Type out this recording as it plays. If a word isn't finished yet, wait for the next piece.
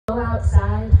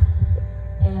outside,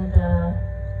 and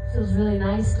feels really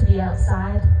nice to be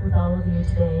outside with all of you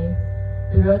today.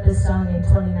 We wrote this song in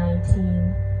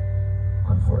 2019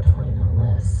 on 420 no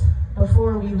less,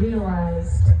 before we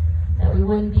realized that we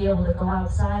wouldn't be able to go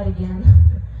outside again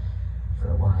for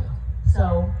a while.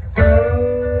 So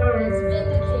it's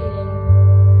vindicating,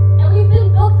 and we've been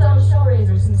booked on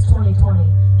Schellraiser since 2020.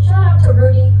 Shout out to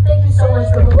Rudy. Thank you so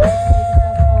much for hosting the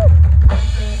festival,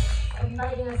 for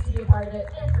inviting us to be a part of it,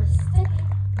 and for sticking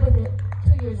with it.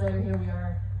 2 years later, here we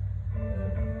are.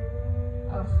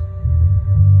 Oh,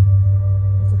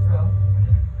 it's a thrill.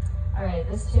 All right,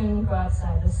 this tune, Go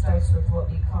Outside, this starts with what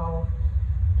we call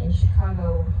in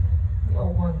Chicago the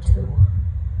 012,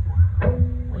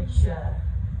 which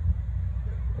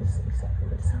is exactly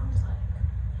what it sounds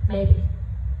like. Maybe.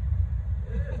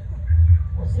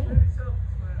 We'll see.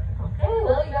 Okay,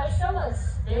 well, you gotta show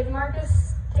us. Dave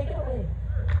Marcus,